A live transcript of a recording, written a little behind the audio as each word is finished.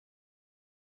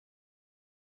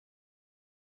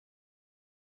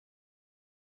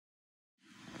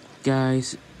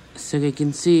guys, so you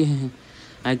can see,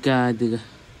 I got the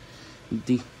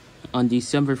on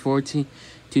December 14,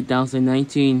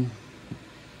 2019,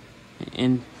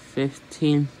 and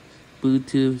M15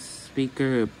 Bluetooth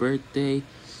speaker birthday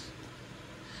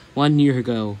 1 year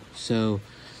ago. So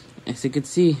as you can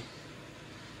see,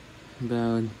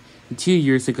 about 2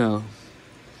 years ago,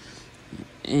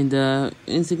 and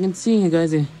as you can see,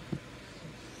 guys,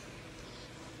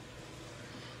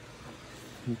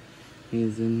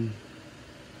 is in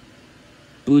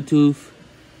Bluetooth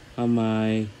on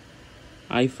my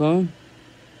iPhone.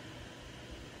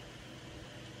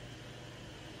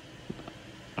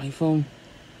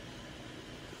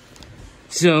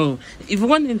 So if you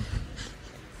want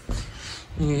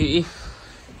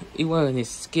to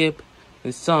skip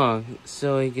the song,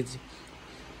 so you can,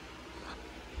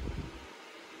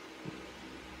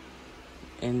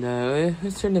 and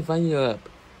let's turn the volume up.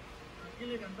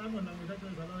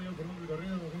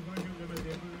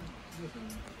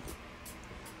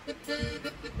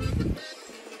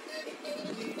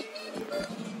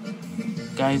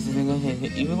 Guys, if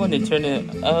you want to turn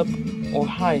it up or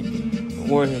high,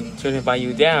 or turn the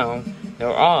volume down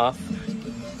or off,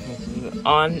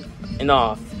 on and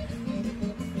off.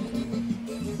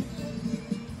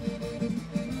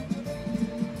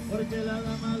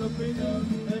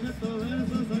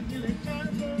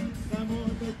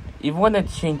 If you want to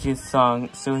change your song,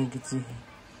 so you can see.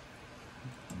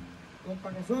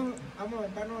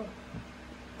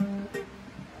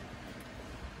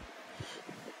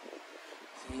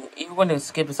 If you want to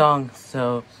skip a song,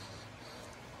 so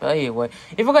anyway,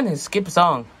 if we're gonna skip a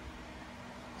song,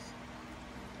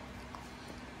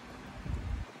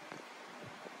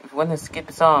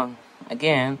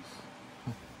 again,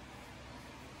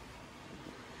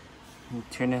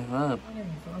 turn it up.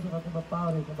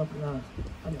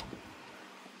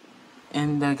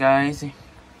 And guys, if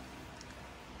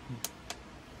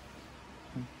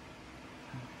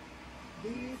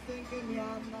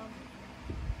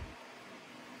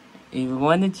you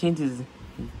want to change the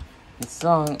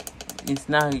song, it's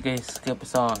not you guys skip a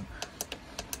song.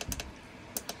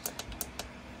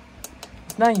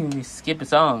 It's not you skip a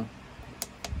song.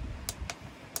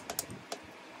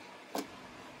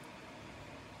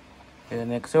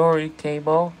 An auxiliary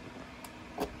cable.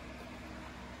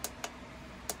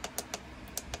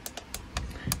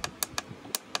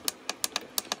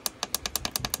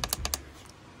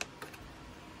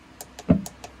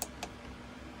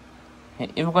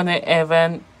 If we're gonna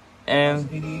event and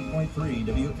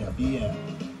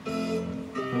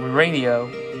radio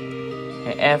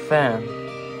and FM.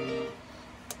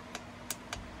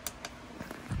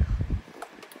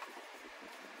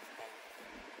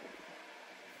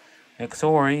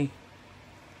 Auxiliary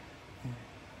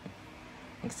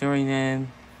and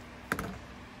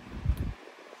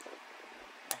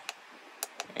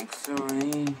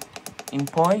auxiliary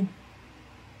input.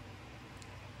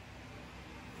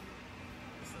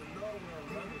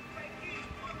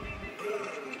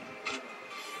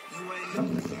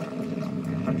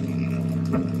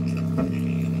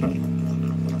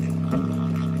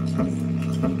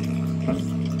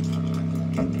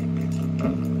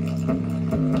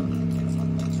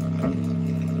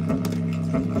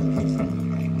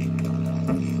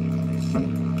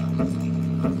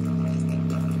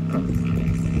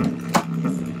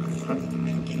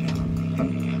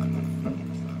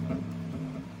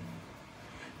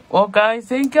 Well, guys,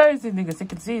 hey guys, you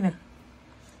can see it.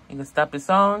 You can stop the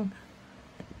song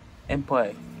and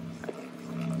play.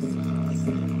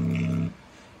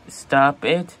 Stop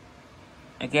it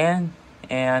again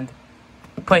and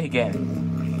play again.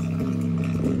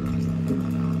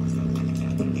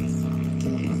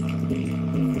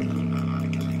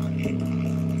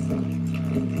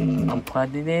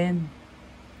 Unplug it in.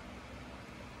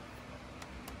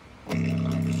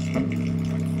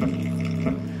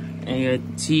 And your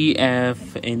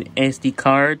TF and SD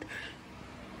card,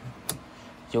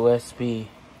 USB.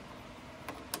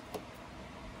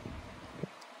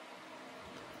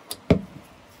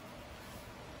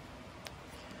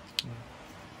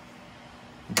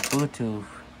 Bluetooth.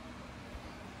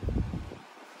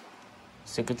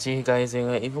 So you can see, guys,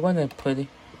 if you want to put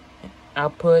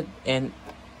output and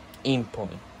input,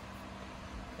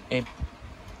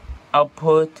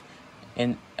 output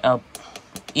and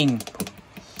input.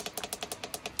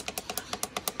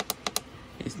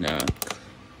 It's not.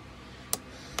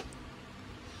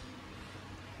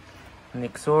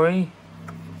 Next, sorry.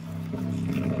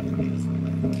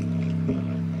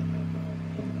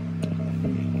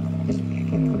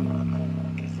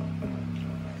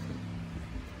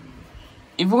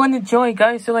 if you want to join,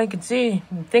 guys, so I can see.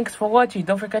 Thanks for watching.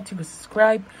 Don't forget to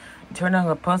subscribe, turn on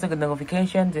the post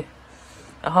notifications.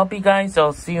 I hope you guys.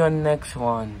 I'll see you on the next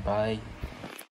one. Bye.